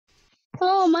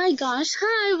Oh my gosh,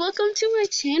 hi, welcome to my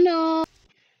channel.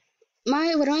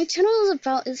 What my channel is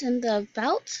about is in the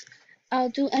about. I'll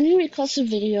do any requested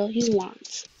video you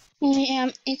want. I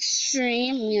am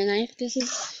extremely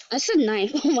nice. I said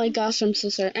nice. Oh my gosh, I'm so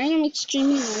sorry. I am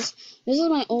extremely nice. This is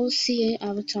my old CA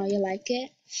avatar. You like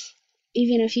it?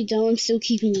 Even if you don't, I'm still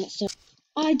keeping it. So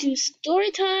I do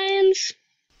story times,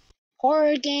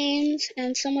 horror games,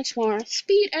 and so much more.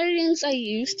 Speed editings I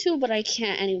used to, but I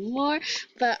can't anymore.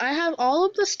 But I have all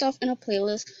of the stuff in a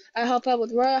playlist. I help out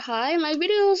with Royal High. My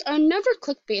videos are never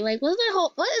clickbait. Like,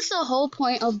 what is the whole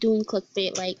point of doing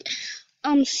clickbait? Like,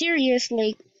 I'm serious.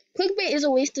 Like, clickbait is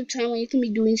a waste of time when you can be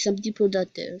doing something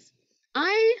productive.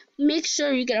 I make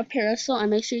sure you get a parasol. I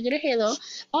make sure you get a halo.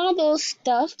 All those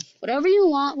stuff. Whatever you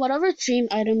want, whatever dream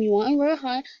item you want in Royal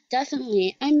High,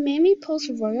 definitely. I mainly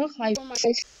post Royal High for my.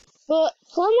 But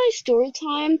for my story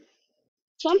time,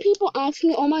 some people ask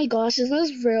me, oh my gosh, is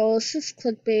this real? Is this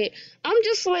clickbait? I'm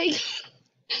just like,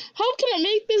 how can I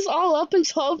make this all up in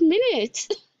 12 minutes?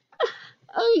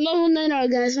 Oh, no,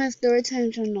 guys, my story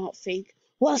times are not fake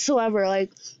whatsoever.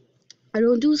 Like, I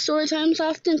don't do story times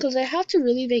often because I have to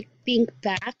really like think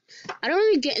back. I don't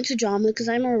really get into drama because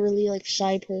I'm a really like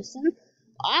shy person.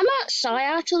 I'm not shy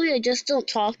actually. I just don't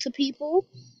talk to people.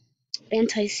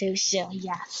 Antisocial,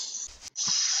 yes.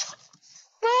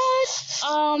 But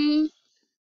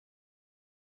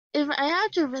if I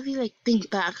had to really like think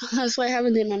back, that's why I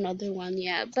haven't done another one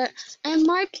yet. But and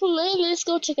my playlist,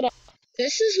 go check it out.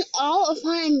 This is all of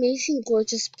my amazing,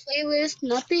 gorgeous playlist.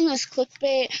 Nothing is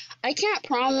clickbait. I can't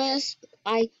promise.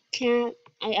 I can't.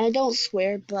 I don't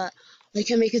swear, but I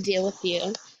can make a deal with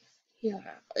you. Yeah,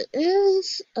 it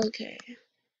is okay.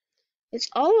 It's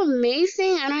all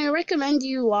amazing, and I recommend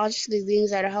you watch the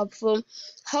things that are helpful.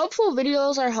 Helpful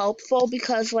videos are helpful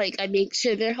because, like, I make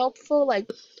sure they're helpful. Like,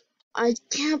 I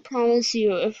can't promise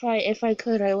you if I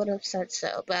could I would have said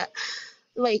so, but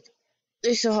like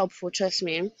they're so helpful, trust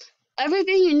me.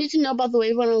 Everything you need to know about the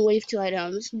wave one and wave two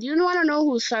items. Do you want to know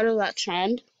who started that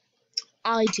trend?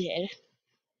 I did.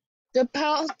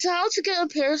 How to get a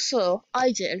parasol?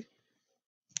 I did.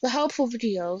 The helpful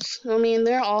videos. I mean,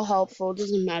 they're all helpful.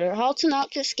 Doesn't matter. How to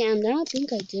not get scammed? I don't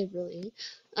think I did really.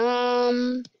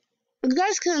 Um, you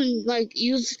guys can like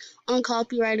use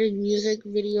uncopyrighted music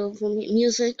video from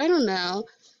music. I don't know.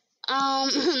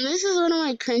 This is one of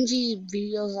my cringy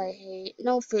videos I hate.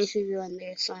 No face review in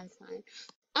there, so I'm fine.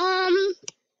 Um,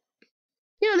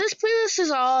 yeah, this playlist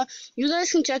is all. You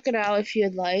guys can check it out if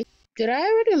you'd like. Did I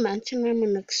already mention I'm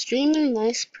an extremely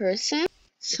nice person?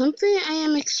 Something I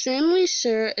am extremely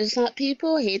sure is that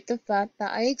people hate the fact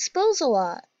that I expose a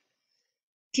lot.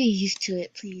 Get used to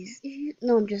it, please.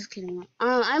 No, I'm just kidding. Like,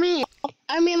 I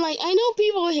know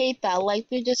people hate that. Like,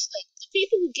 they're just like the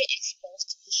people who get exposed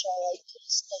to the show. Like,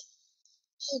 just like,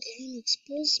 oh, Garen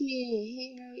exposed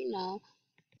me here,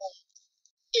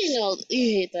 you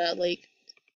hate that. Like,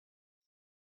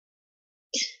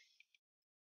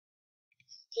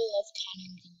 I love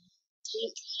Canon. Do you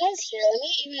guys hear me?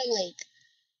 Even like,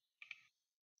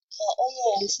 oh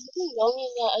yeah, and something wrong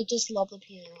is that I just love the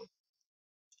piano.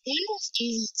 Piano's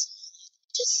easy to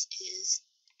it just is.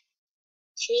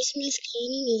 Christmas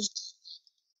Canon is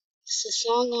just a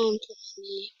song I'm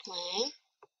currently playing.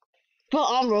 But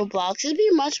on Roblox, it'd be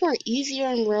much more easier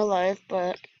in real life,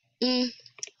 but, mm,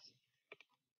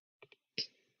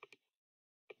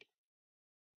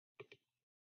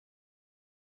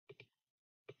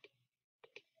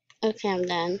 okay, I'm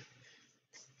done.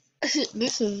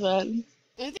 This is fun.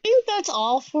 I think that's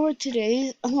all for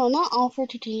today. Well, not all for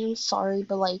today, I'm sorry,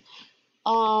 but like,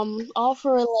 all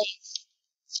for like,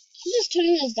 I'm just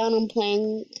turning this down and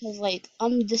playing because like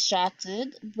I'm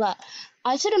distracted. But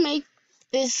I shouldn't make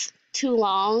this too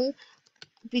long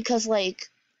because like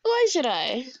why should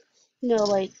I? No,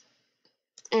 like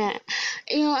eh.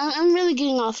 I'm really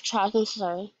getting off track. I'm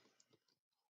sorry.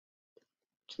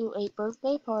 To a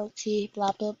birthday party,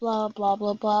 blah blah blah blah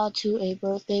blah blah. To a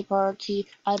birthday party.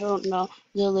 I don't know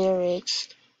the lyrics.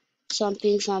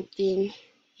 Something something.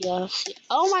 Yes.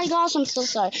 Oh my gosh, I'm so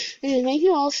sorry. Anyway, thank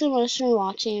you all so much for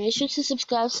watching. Make sure to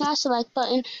subscribe, smash the like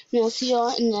button, and I'll see you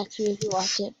all in the next video if you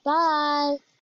watch it. Bye!